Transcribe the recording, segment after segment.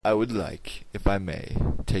I would like, if I may,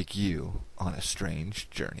 take you on a strange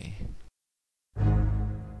journey.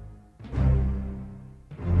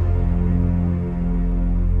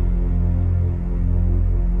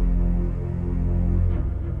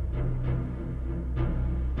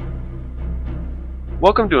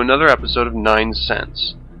 Welcome to another episode of 9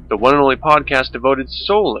 Cents, the one and only podcast devoted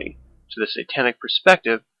solely to the satanic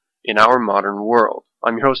perspective in our modern world.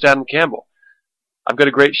 I'm your host, Adam Campbell. I've got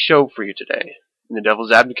a great show for you today. In The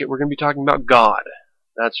Devil's Advocate, we're going to be talking about God.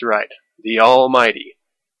 That's right, the Almighty.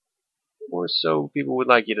 Or so people would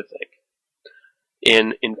like you to think.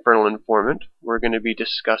 In Infernal Informant, we're going to be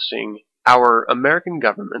discussing our American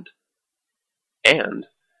government and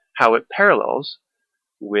how it parallels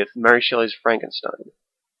with Mary Shelley's Frankenstein.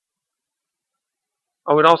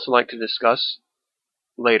 I would also like to discuss,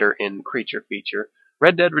 later in Creature Feature,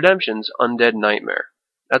 Red Dead Redemption's Undead Nightmare.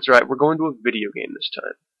 That's right, we're going to a video game this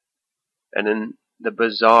time. And in the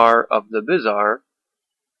bizarre of the bizarre,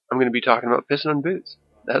 I'm going to be talking about pissing on boots.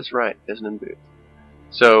 That's right, pissing on boots.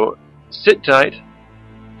 So, sit tight,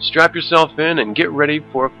 strap yourself in, and get ready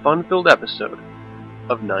for a fun-filled episode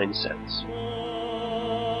of 9 Cents.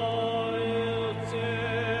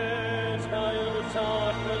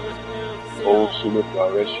 Sono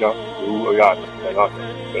Florescia,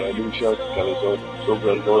 Belarusha, Calizon,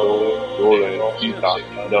 Sobrandolo, Dole, Ita,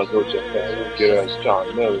 Nazo Japan, Giras,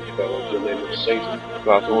 Mel, Satan,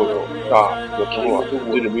 Ratoro, Da, Latua,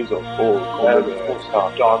 Dinamizo, O,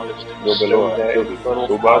 Darkness, Nobelo,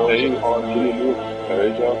 Sobate, Gilimu,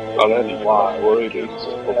 Pereja, Alani, Origins,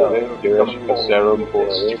 Obele, Giras, Serum,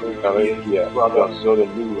 Calegia, Soda,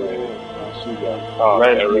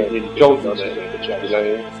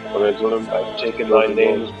 I've taken my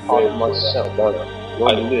name upon myself. I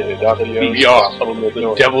live to be of the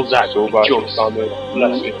Devil's Advocate. I beg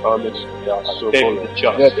the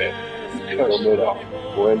just.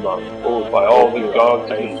 By all the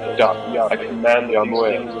gods I command these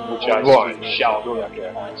things of which I speak shall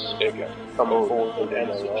come forth and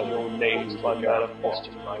answer to your names by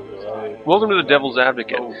manifesting my will. Welcome to The Devil's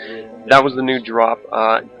Advocate. That was the new drop.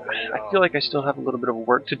 I feel like I still have a little bit of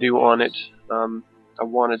work to do on it. I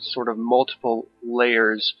wanted sort of multiple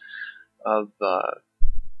layers of, I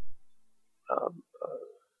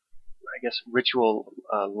guess, ritual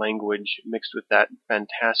language mixed with that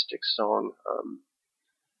fantastic song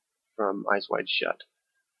from Eyes Wide Shut.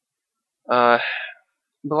 But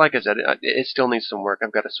like I said, it still needs some work.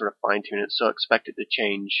 I've got to sort of fine-tune it, so expect it to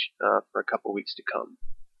change for a couple weeks to come.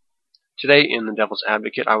 Today in The Devil's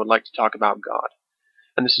Advocate, I would like to talk about God.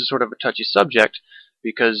 And this is sort of a touchy subject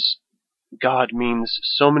because God means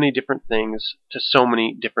so many different things to so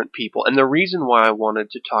many different people. And the reason why I wanted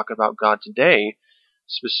to talk about God today,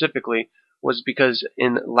 specifically, was because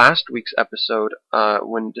in last week's episode,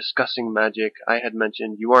 when discussing magic, I had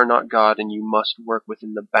mentioned you are not God and you must work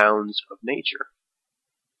within the bounds of nature.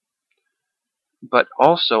 But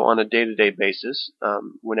also on a day-to-day basis,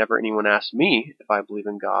 whenever anyone asks me if I believe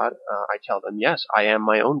in God, I tell them, yes, I am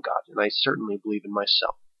my own God, and I certainly believe in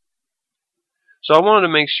myself. So I wanted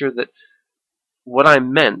to make sure that what I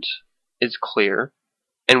meant is clear,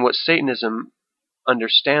 and what Satanism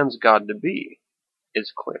understands God to be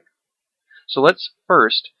is clear. So let's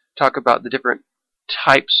first talk about the different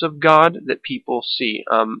types of God that people see.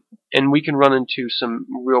 And we can run into some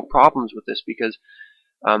real problems with this because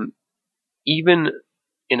even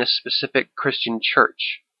in a specific Christian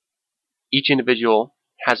church, each individual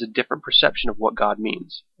has a different perception of what God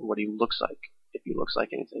means, what he looks like, if he looks like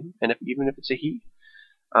anything, and even if it's a he.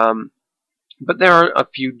 But there are a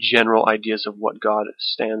few general ideas of what God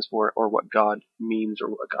stands for, or what God means, or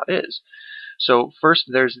what God is. So first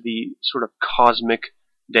there's the sort of cosmic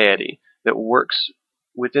deity that works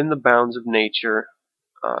within the bounds of nature,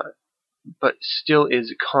 but still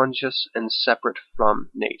is conscious and separate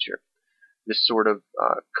from nature. This sort of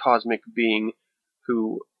cosmic being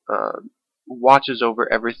who watches over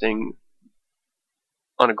everything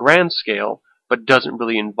on a grand scale, but doesn't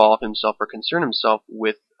really involve himself or concern himself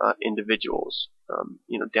with individuals,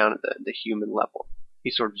 down at the human level. He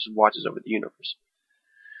sort of just watches over the universe.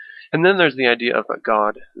 And then there's the idea of a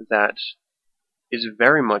God that is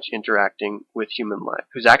very much interacting with human life,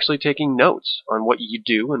 who's actually taking notes on what you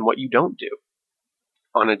do and what you don't do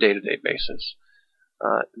on a day-to-day basis.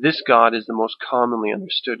 This God is the most commonly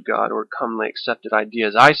understood God, or commonly accepted idea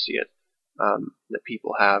as I see it, that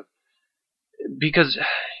people have, because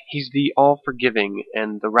he's the all-forgiving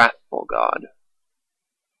and the wrathful God.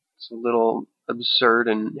 It's a little absurd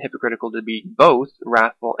and hypocritical to be both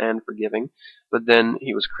wrathful and forgiving, but then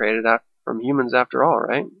he was created from humans after all,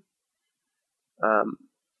 right?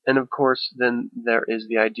 And of course, then there is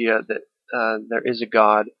the idea that there is a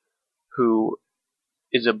God who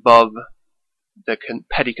is above the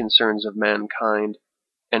petty concerns of mankind,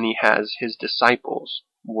 and he has his disciples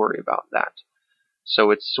worry about that.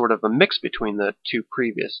 So it's sort of a mix between the two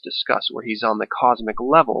previous discussed, where he's on the cosmic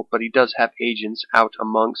level, but he does have agents out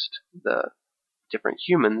amongst the different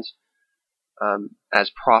humans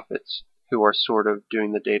as prophets who are sort of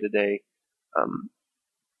doing the day-to-day,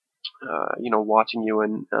 watching you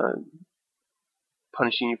and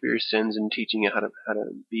punishing you for your sins and teaching you how to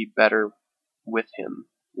be better with him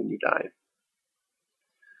when you die.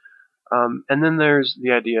 And then there's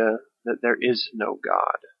the idea that there is no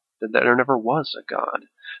God, that there never was a God,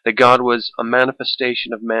 that God was a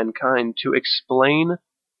manifestation of mankind to explain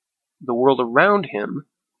the world around him,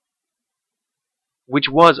 which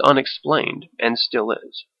was unexplained and still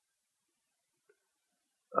is.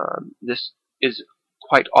 This is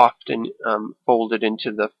quite often folded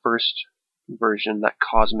into the first version, that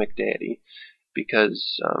cosmic deity,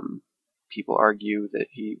 because people argue that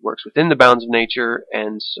he works within the bounds of nature,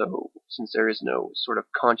 and so since there is no sort of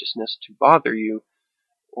consciousness to bother you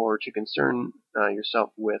or to concern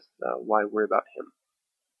yourself with, why worry about him?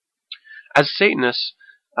 As Satanists,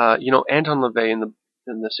 Anton LaVey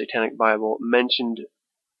in the Satanic Bible mentioned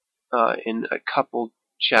in a couple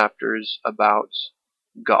chapters about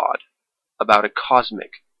God, about a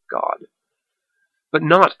cosmic God, but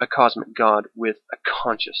not a cosmic God with a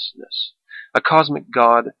consciousness, a cosmic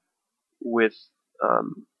God with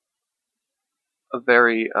a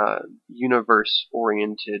very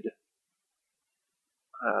universe-oriented,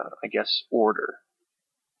 order.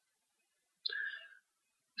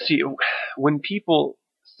 See, when people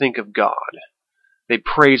think of God, they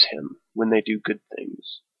praise him when they do good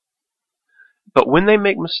things. But when they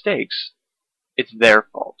make mistakes, it's their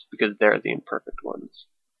fault, because they're the imperfect ones.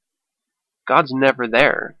 God's never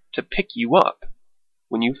there to pick you up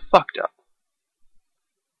when you fucked up.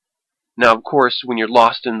 Now, of course, when you're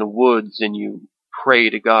lost in the woods and you pray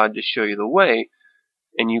to God to show you the way,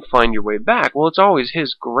 and you find your way back, well, it's always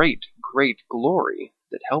his great, great glory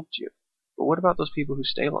that helped you. But what about those people who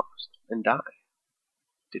stay lost and die?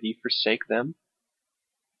 Did he forsake them?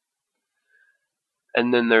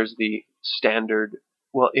 And then there's the standard,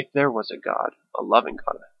 well, if there was a God, a loving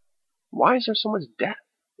God, why is there so much death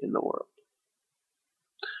in the world?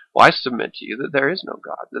 Well, I submit to you that there is no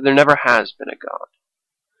God, that there never has been a God.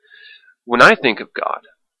 When I think of God,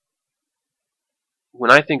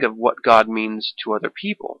 when I think of what God means to other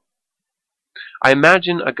people, I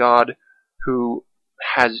imagine a God who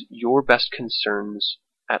has your best concerns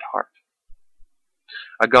at heart.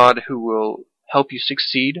 A God who will help you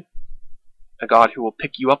succeed. A God who will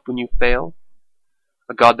pick you up when you fail.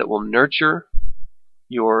 A God that will nurture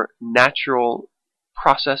your natural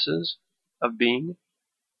processes of being.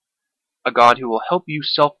 A God who will help you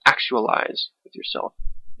self-actualize with yourself,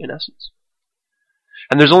 in essence.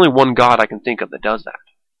 And there's only one God I can think of that does that.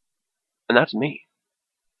 And that's me.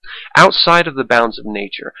 Outside of the bounds of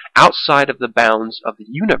nature, outside of the bounds of the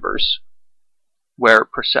universe, where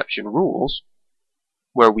perception rules,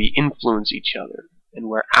 where we influence each other, and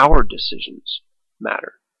where our decisions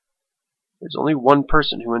matter, there's only one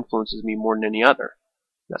person who influences me more than any other.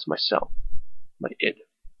 That's myself, my id,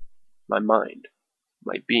 my mind,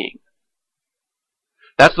 my being.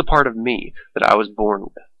 That's the part of me that I was born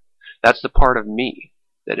with. That's the part of me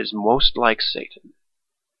that is most like Satan.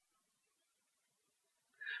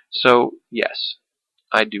 So, yes,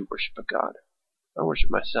 I do worship a God. I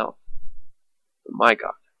worship myself. But my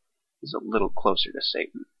God is a little closer to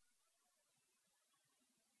Satan.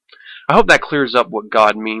 I hope that clears up what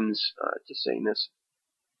God means to Satanists.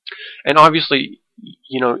 And obviously,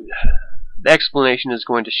 the explanation is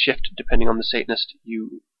going to shift depending on the Satanist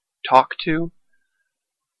you talk to.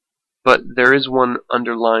 But there is one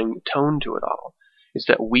underlying tone to it all, is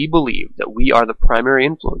that we believe that we are the primary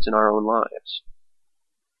influence in our own lives.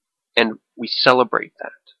 And we celebrate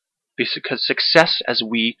that. Because success as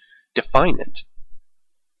we define it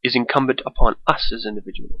is incumbent upon us as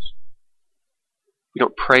individuals. We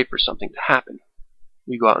don't pray for something to happen.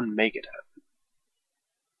 We go out and make it happen.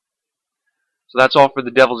 So that's all for the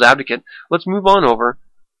Devil's Advocate. Let's move on over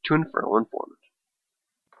to Infernal Informant.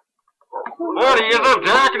 Bodies of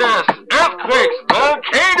darkness, earthquakes,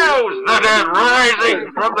 volcanoes, the dead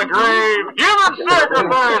rising from the grave, human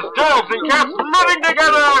sacrifice, dogs and cats living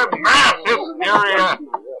together, mass hysteria,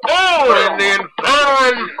 all in the Infernal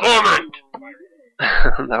Informant.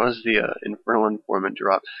 That was the Infernal Informant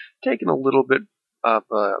drop. Taking a little bit of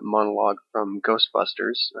a monologue from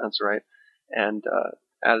Ghostbusters, that's right, and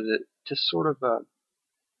added it to sort of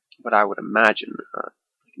what I would imagine like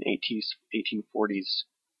an 1840s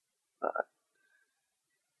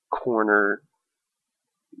corner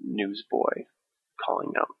newsboy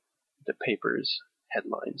calling out the paper's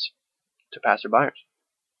headlines to passerbyers.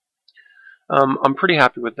 I'm pretty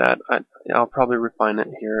happy with that. I'll probably refine it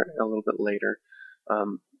here a little bit later.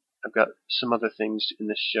 I've got some other things in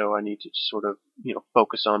this show I need to sort of,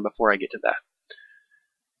 focus on before I get to that.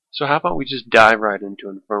 So how about we just dive right into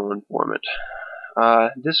Infernal Informant?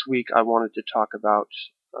 This week I wanted to talk about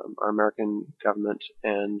our American government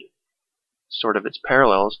and sort of its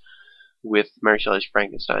parallels with Mary Shelley's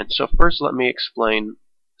Frankenstein. So first let me explain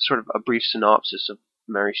sort of a brief synopsis of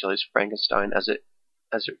Mary Shelley's Frankenstein as it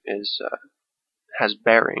is has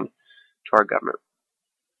bearing to our government.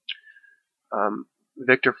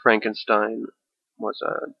 Victor Frankenstein was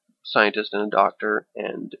a scientist and a doctor,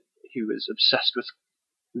 and he was obsessed with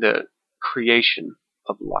the creation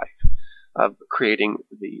of life, of creating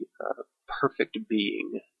the perfect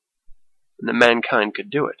being, and that mankind could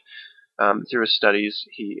do it. Through his studies,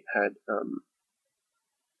 he had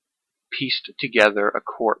pieced together a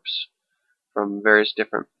corpse from various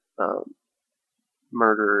different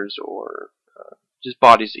murderers or just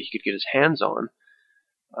bodies that he could get his hands on.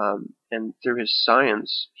 And through his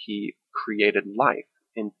science, he created life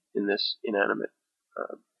in this inanimate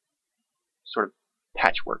sort of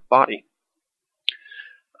patchwork body.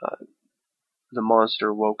 The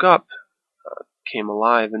monster woke up, came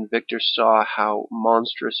alive, and Victor saw how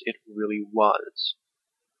monstrous it really was.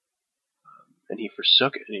 And he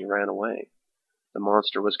forsook it and he ran away. The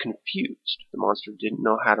monster was confused. The monster didn't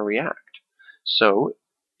know how to react. So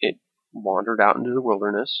it wandered out into the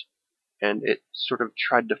wilderness, and it sort of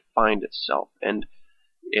tried to find itself, and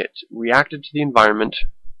it reacted to the environment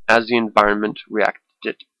as the environment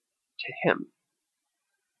reacted to him.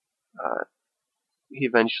 He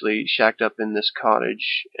eventually shacked up in this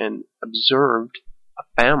cottage and observed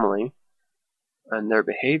a family and their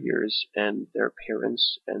behaviors and their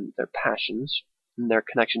appearance and their passions and their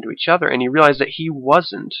connection to each other, and he realized that he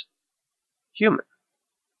wasn't human.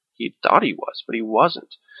 He thought he was, but he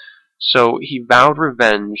wasn't. So he vowed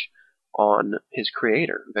revenge on his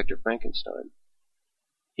creator, Victor Frankenstein.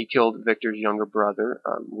 He killed Victor's younger brother,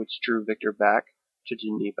 which drew Victor back to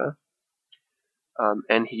Geneva,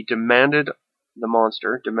 and he demanded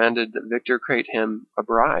that Victor create him a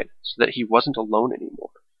bride so that he wasn't alone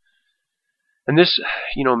anymore. And this,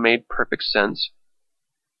 made perfect sense.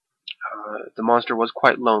 The monster was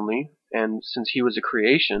quite lonely, and since he was a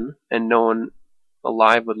creation and no one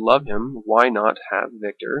alive would love him, why not have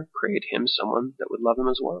Victor create him someone that would love him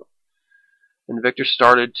as well? And Victor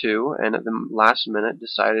started to, and at the last minute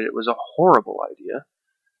decided it was a horrible idea,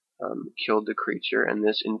 killed the creature, and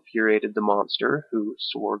this infuriated the monster, who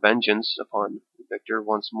swore vengeance upon Victor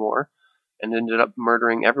once more, and ended up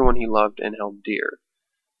murdering everyone he loved and held dear.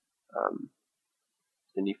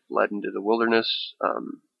 Then he fled into the wilderness.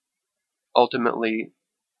 Ultimately,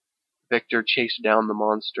 Victor chased down the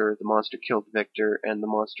monster killed Victor, and the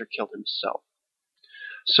monster killed himself.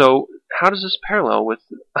 So, how does this parallel with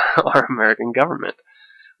our American government?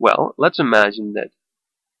 Well, let's imagine that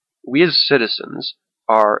we as citizens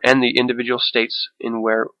and the individual states in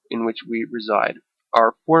which we reside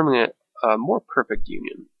are forming a more perfect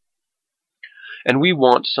union. And we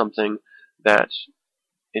want something that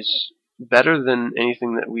is better than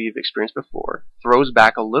anything that we've experienced before, throws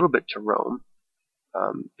back a little bit to Rome,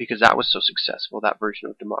 because that was so successful, that version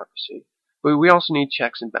of democracy. But we also need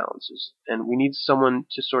checks and balances, and we need someone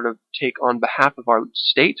to sort of take on behalf of our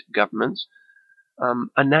state governments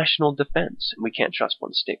a national defense. And we can't trust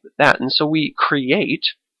one state with that. And so we create,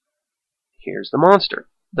 here's the monster,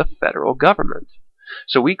 the federal government.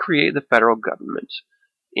 So we create the federal government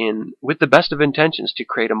with the best of intentions to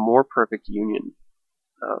create a more perfect union,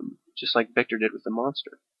 just like Victor did with the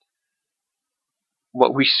monster.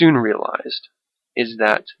 What we soon realized is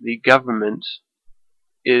that the government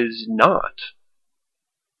is not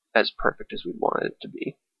as perfect as we wanted it to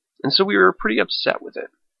be. And so we were pretty upset with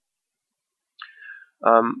it.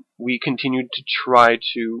 We continued to try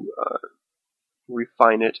to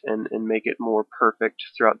refine it and make it more perfect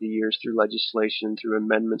throughout the years through legislation, through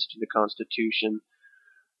amendments to the Constitution,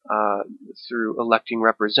 through electing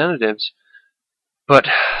representatives. But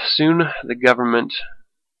soon the government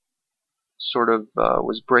sort of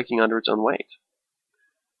was breaking under its own weight.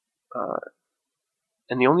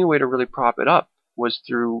 And the only way to really prop it up was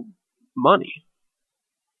through money.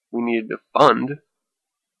 We needed to fund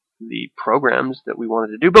the programs that we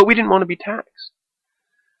wanted to do, but we didn't want to be taxed.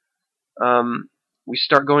 We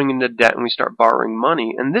start going into debt and we start borrowing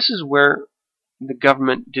money, and this is where the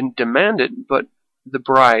government didn't demand it, but the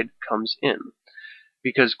bride comes in.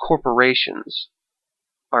 Because corporations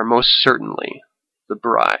are most certainly the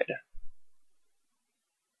bride.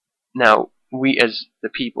 Now, we as the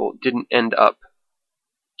people didn't end up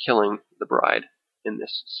killing the bride in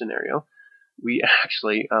this scenario. We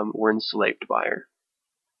actually were enslaved by her.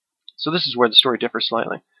 So this is where the story differs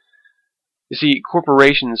slightly. You see,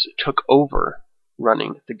 corporations took over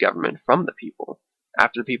running the government from the people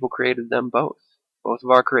after the people created them both. Both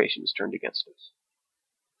of our creations turned against us.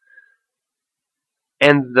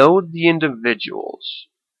 And though the individuals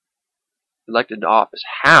elected to office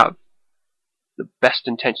have the best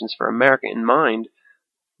intentions for America in mind,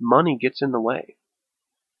 money gets in the way.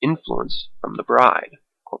 Influence from the bride,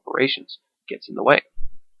 corporations, gets in the way.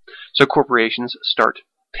 So corporations start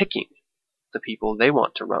picking the people they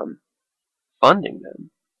want to run, funding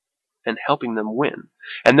them, and helping them win.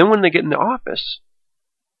 And then when they get into office,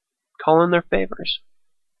 call in their favors.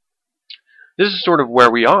 This is sort of where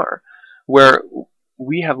we are, where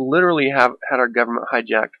we have literally had our government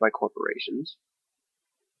hijacked by corporations,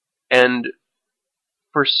 and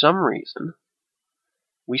for some reason,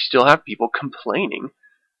 we still have people complaining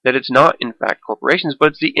that it's not, in fact, corporations, but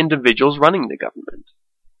it's the individuals running the government.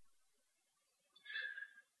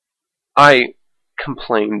 I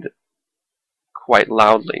complained quite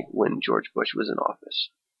loudly when George Bush was in office.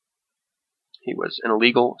 He was an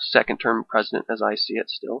illegal second-term president, as I see it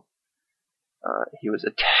still. He was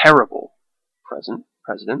a terrible president.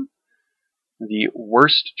 The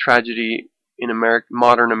worst tragedy in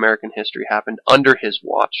modern American history happened under his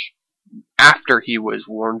watch, after he was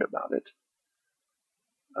warned about it.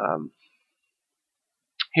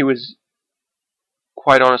 He was,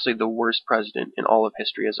 quite honestly, the worst president in all of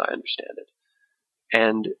history as I understand it.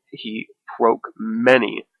 And he broke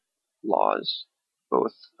many laws,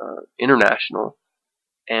 both international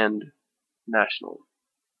and national.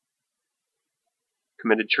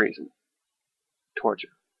 Committed treason, torture.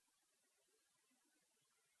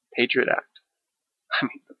 Patriot Act. I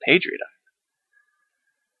mean, the Patriot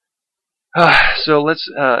Act. So let's,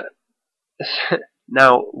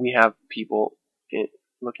 now we have people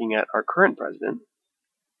looking at our current president.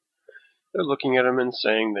 They're looking at him and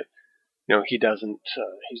saying that, he doesn't,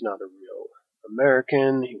 he's not a real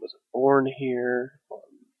American, he wasn't born here,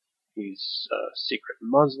 he's a secret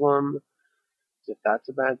Muslim, as if that's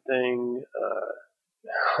a bad thing.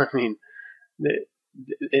 I mean,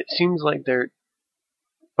 it seems like they're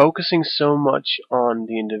focusing so much on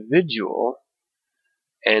the individual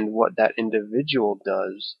and what that individual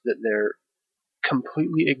does that they're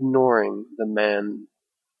completely ignoring the man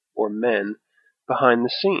or men behind the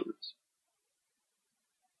scenes.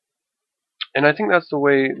 And I think that's the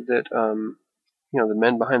way that the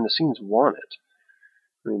men behind the scenes want it.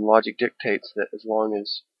 I mean, logic dictates that as long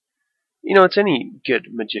as it's any good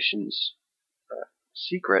magician's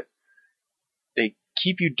secret, they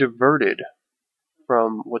keep you diverted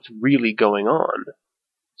from what's really going on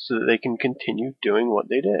so that they can continue doing what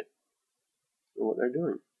they did and what they're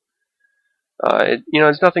doing.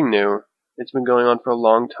 It's nothing new. It's been going on for a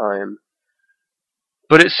long time.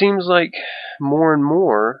 But it seems like more and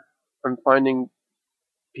more I'm finding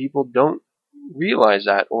people don't realize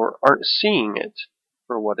that or aren't seeing it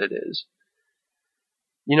for what it is.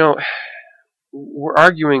 We're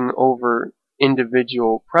arguing over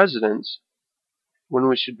individual presidents when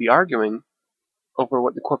we should be arguing over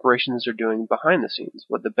what the corporations are doing behind the scenes,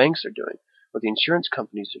 what the banks are doing, what the insurance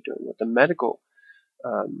companies are doing, what the medical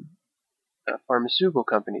pharmaceutical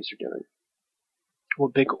companies are doing,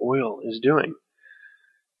 what big oil is doing.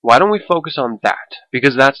 Why don't we focus on that?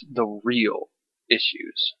 Because that's the real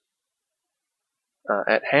issues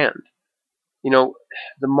at hand. The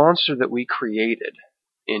monster that we created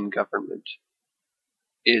in government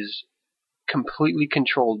is completely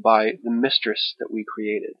controlled by the mistress that we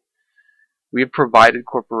created. We have provided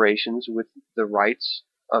corporations with the rights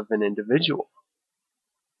of an individual.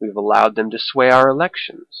 We've allowed them to sway our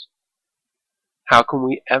elections. How can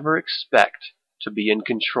we ever expect to be in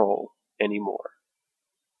control anymore?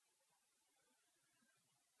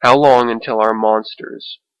 How long until our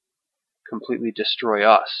monsters completely destroy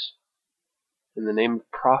us in the name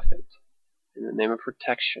of profit, in the name of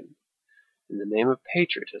protection, in the name of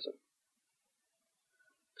patriotism?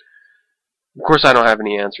 Of course, I don't have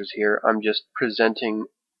any answers here. I'm just presenting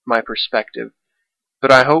my perspective.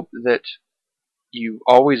 But I hope that you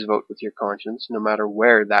always vote with your conscience, no matter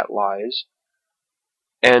where that lies.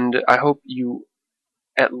 And I hope you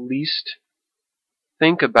at least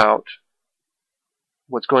think about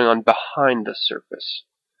what's going on behind the surface,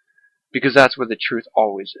 because that's where the truth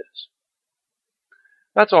always is.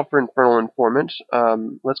 That's all for Infernal Informant.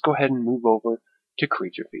 Let's go ahead and move over to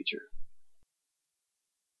Creature Feature.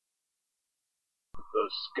 The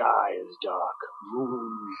sky is dark,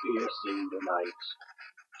 moon piercing the night.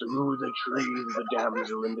 Through the trees the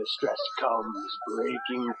damsel in distress comes,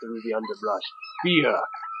 breaking through the underbrush, fear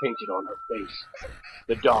painted on her face.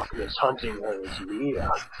 The darkness hunting her is near.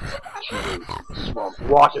 She waits in the swamp,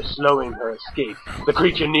 water slowing her escape. The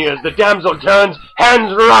creature nears, the damsel turns,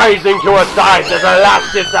 hands rising to her sides as a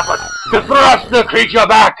last ditch effort to thrust the creature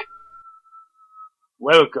back.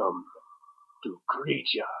 Welcome to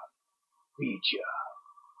Creature Feature.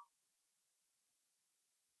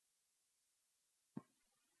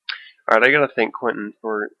 Alright, I gotta thank Quentin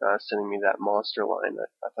for sending me that monster line.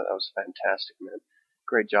 I thought that was fantastic, man.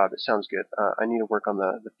 Great job. It sounds good. I need to work on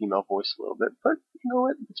the female voice a little bit, but you know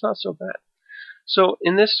what? It's not so bad. So,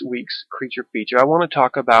 in this week's Creature Feature, I want to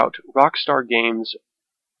talk about Rockstar Games'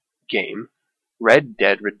 game, Red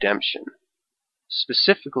Dead Redemption.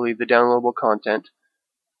 Specifically, the downloadable content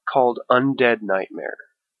called Undead Nightmare.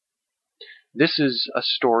 This is a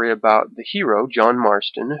story about the hero, John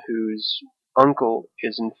Marston, whose uncle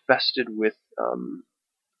is infested with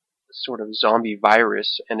sort of zombie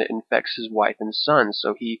virus, and it infects his wife and son,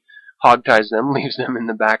 so he hogties them, leaves them in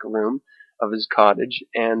the back room of his cottage,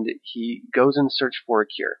 and he goes in search for a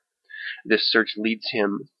cure. This search leads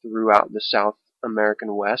him throughout the South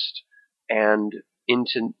American West and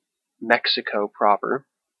into Mexico proper,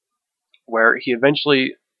 where he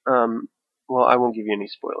eventually, well, I won't give you any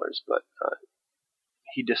spoilers, but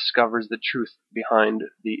he discovers the truth behind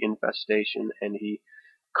the infestation, and he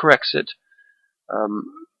corrects it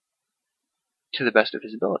to the best of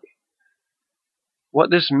his ability. What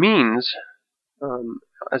this means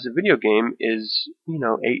as a video game is,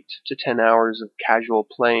 8 to 10 hours of casual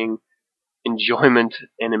playing, enjoyment,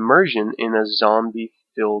 and immersion in a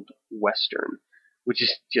zombie-filled western, which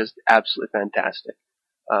is just absolutely fantastic.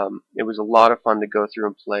 It was a lot of fun to go through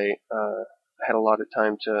and play. I had a lot of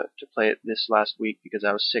time to play it this last week because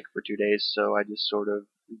I was sick for 2 days, so I just sort of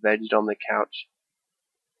vegged on the couch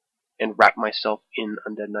and wrapped myself in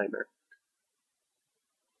Undead Nightmare.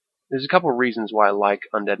 There's a couple of reasons why I like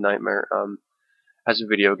Undead Nightmare as a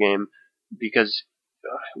video game, because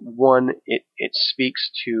one, it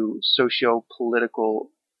speaks to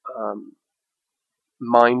socio-political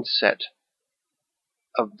mindset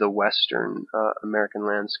of the Western American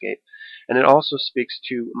landscape, and it also speaks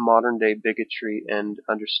to modern-day bigotry and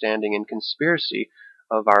understanding and conspiracy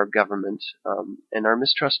of our government and our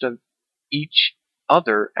mistrust of each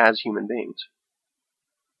other as human beings.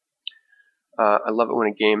 I love it when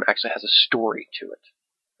a game actually has a story to it,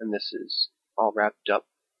 and this is all wrapped up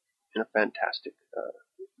in a fantastic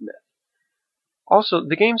myth. Also,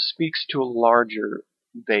 the game speaks to a larger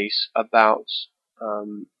base about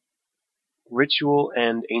ritual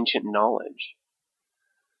and ancient knowledge.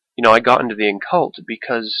 I got into the occult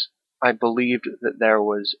because I believed that there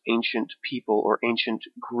was ancient people or ancient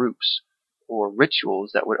groups or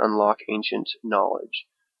rituals that would unlock ancient knowledge,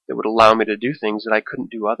 that would allow me to do things that I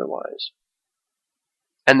couldn't do otherwise.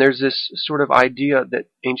 And there's this sort of idea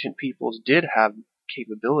that ancient peoples did have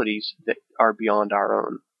capabilities that are beyond our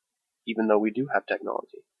own, even though we do have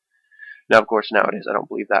technology. Now, of course, nowadays I don't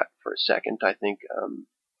believe that for a second. I think,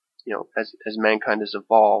 as mankind has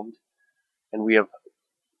evolved and we have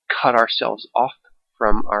cut ourselves off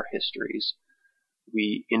from our histories,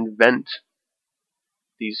 we invent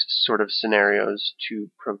these sort of scenarios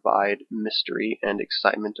to provide mystery and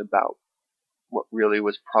excitement about what really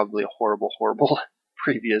was probably a horrible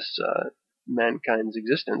previous mankind's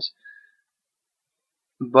existence.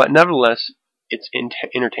 But nevertheless, it's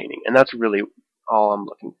entertaining, and that's really all I'm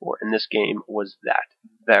looking for. And this game was that,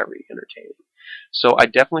 very entertaining. So I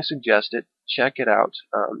definitely suggest it. Check it out.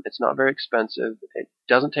 It's not very expensive. It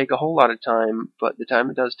doesn't take a whole lot of time, but the time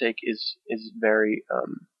it does take is very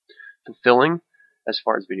fulfilling as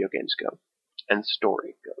far as video games go, and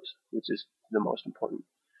story goes, which is the most important.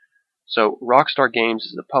 So Rockstar Games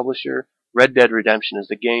is the publisher. Red Dead Redemption is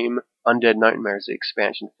the game. Undead Nightmare is the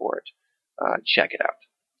expansion for it. Check it out.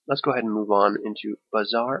 Let's go ahead and move on into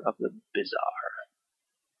Bazaar of the Bizarre.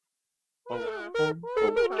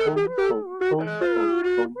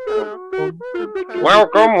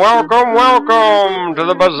 Welcome to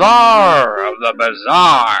the Bazaar of the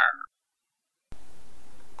Bizarre.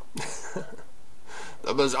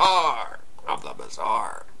 The Bazaar of the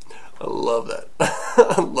Bizarre. I love that.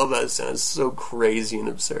 I love that sound. It's so crazy and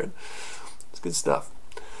absurd. It's good stuff.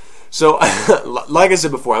 So, like I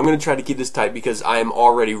said before, I'm going to try to keep this tight because I am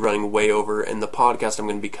already running way over, and the podcast I'm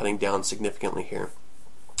going to be cutting down significantly here.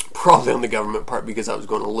 Probably on the government part because I was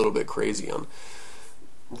going a little bit crazy on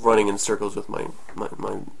running in circles with my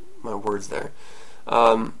words there.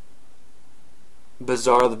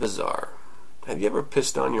 Bazaar the Bizarre. Have you ever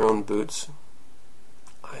pissed on your own boots?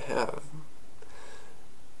 I have.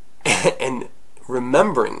 And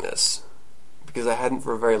remembering this, because I hadn't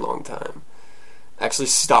for a very long time, actually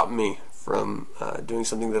stopped me from doing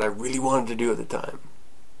something that I really wanted to do at the time.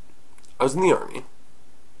 I was in the Army,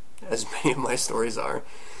 as many of my stories are,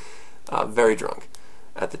 very drunk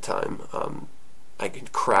at the time. I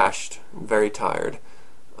had crashed, very tired,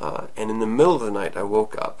 and in the middle of the night I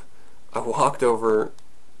woke up. I walked over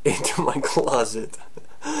into my closet,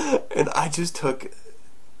 and I just took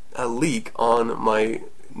a leak on my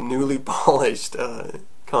newly polished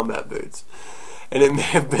combat boots. And it may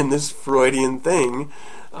have been this Freudian thing,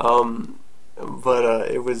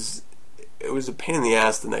 but it was a pain in the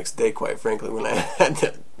ass the next day, quite frankly, when I had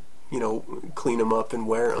to, clean them up and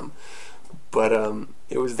wear them. But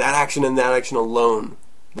it was that action and that action alone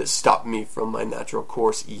that stopped me from my natural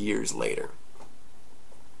course years later.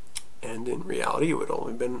 And in reality, it would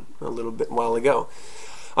only been a little bit while ago.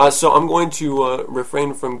 So I'm going to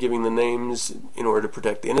refrain from giving the names in order to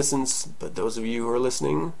protect the innocents, but those of you who are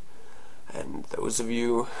listening, and those of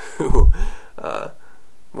you who,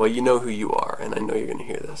 well, you know who you are, and I know you're going to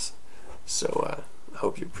hear this. So I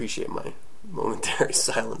hope you appreciate my momentary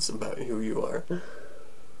silence about who you are.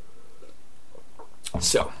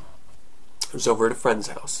 So, I was over at a friend's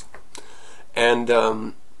house,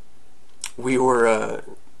 and we were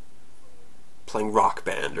playing Rock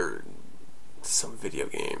Band or some video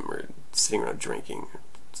game, or sitting around drinking, or,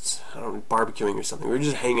 I don't know, barbecuing or something. We were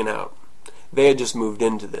just hanging out. They had just moved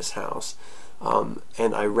into this house, and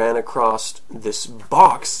I ran across this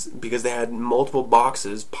box, because they had multiple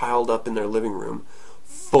boxes piled up in their living room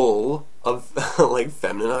full of like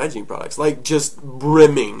feminine hygiene products, like just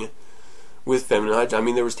brimming with feminine hygiene. I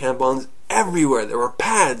mean, there was tampons everywhere, there were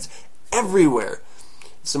pads everywhere,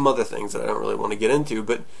 some other things that I don't really want to get into,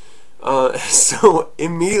 but so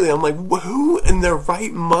immediately I'm like, who in their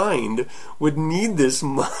right mind would need this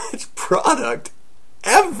much product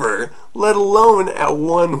ever, let alone at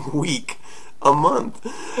 1 week a month?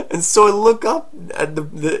 And so I look up at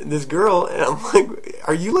this girl, and I'm like,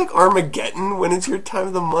 are you like Armageddon when it's your time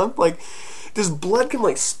of the month? Like, does blood come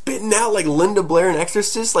like spitting out like Linda Blair in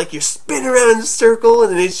Exorcist? Like, you're spinning around in a circle,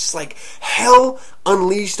 and it's just like hell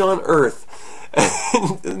unleashed on earth.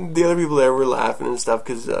 And the other people there were laughing and stuff,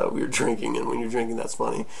 because we were drinking, and when you're drinking, that's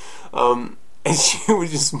funny. And she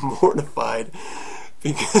was just mortified,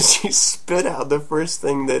 because she spit out the first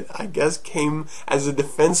thing that I guess came as a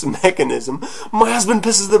defense mechanism. My husband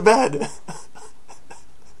pisses the bed.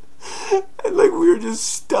 And like, we were just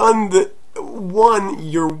stunned that, one,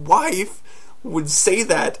 your wife would say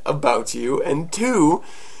that about you, and two,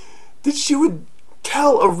 that she would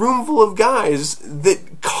tell a room full of guys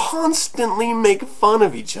that constantly make fun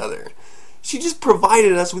of each other. She just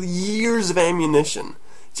provided us with years of ammunition.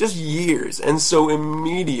 Just years. And so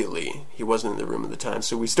immediately, he wasn't in the room at the time,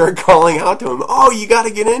 so we start calling out to him, oh, you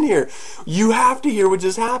gotta get in here. You have to hear what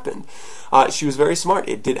just happened. She was very smart.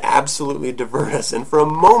 It did absolutely divert us. And for a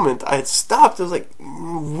moment, I had stopped. I was like,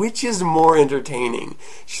 which is more entertaining?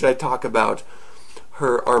 Should I talk about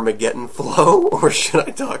her Armageddon flow, or should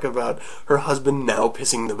I talk about her husband now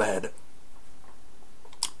pissing the bed?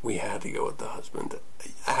 We had to go with the husband.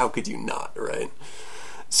 How could you not, right?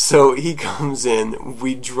 So he comes in,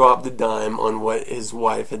 we drop the dime on what his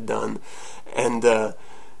wife had done, and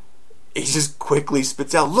he just quickly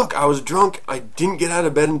spits out, look, I was drunk, I didn't get out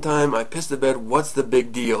of bed in time, I pissed the bed, what's the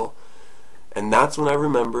big deal? And that's when I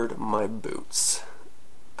remembered my boots.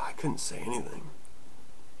 I couldn't say anything.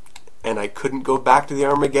 And I couldn't go back to the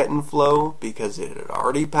Armageddon flow, because it had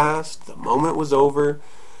already passed, the moment was over.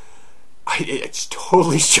 I just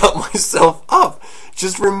totally shut myself up,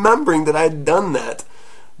 just remembering that I had done that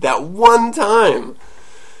one time.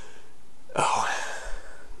 Oh,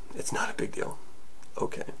 it's not a big deal.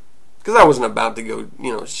 Okay. Because I wasn't about to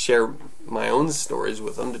go, share my own stories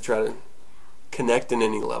with them to try to connect in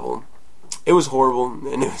any level. It was horrible,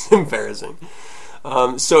 and it was embarrassing.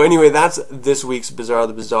 So anyway, that's this week's Bizarre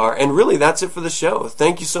the Bizarre, and really that's it for the show.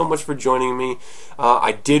 Thank you so much for joining me.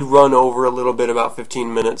 I did run over a little bit, about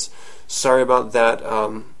 15 minutes. Sorry about that.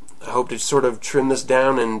 I hope to sort of trim this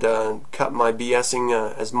down and cut my BSing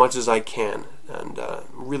as much as I can, and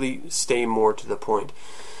really stay more to the point.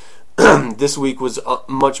 This week was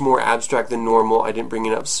much more abstract than normal. I didn't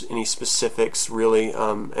bring up any specifics, really,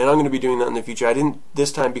 and I'm going to be doing that in the future. I didn't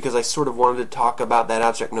this time because I sort of wanted to talk about that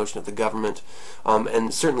abstract notion of the government,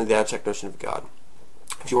 and certainly the abstract notion of God.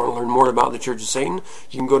 If you want to learn more about the Church of Satan,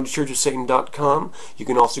 you can go to churchofsatan.com. You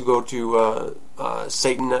can also go to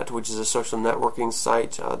SatanNet, which is a social networking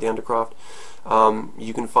site, the Undercroft.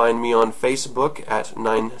 You can find me on Facebook at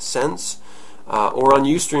 9 Cents. Or on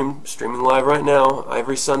Ustream, streaming live right now,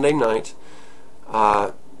 every Sunday night.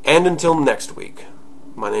 And until next week,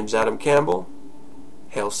 my name's Adam Campbell.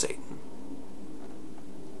 Hail Satan.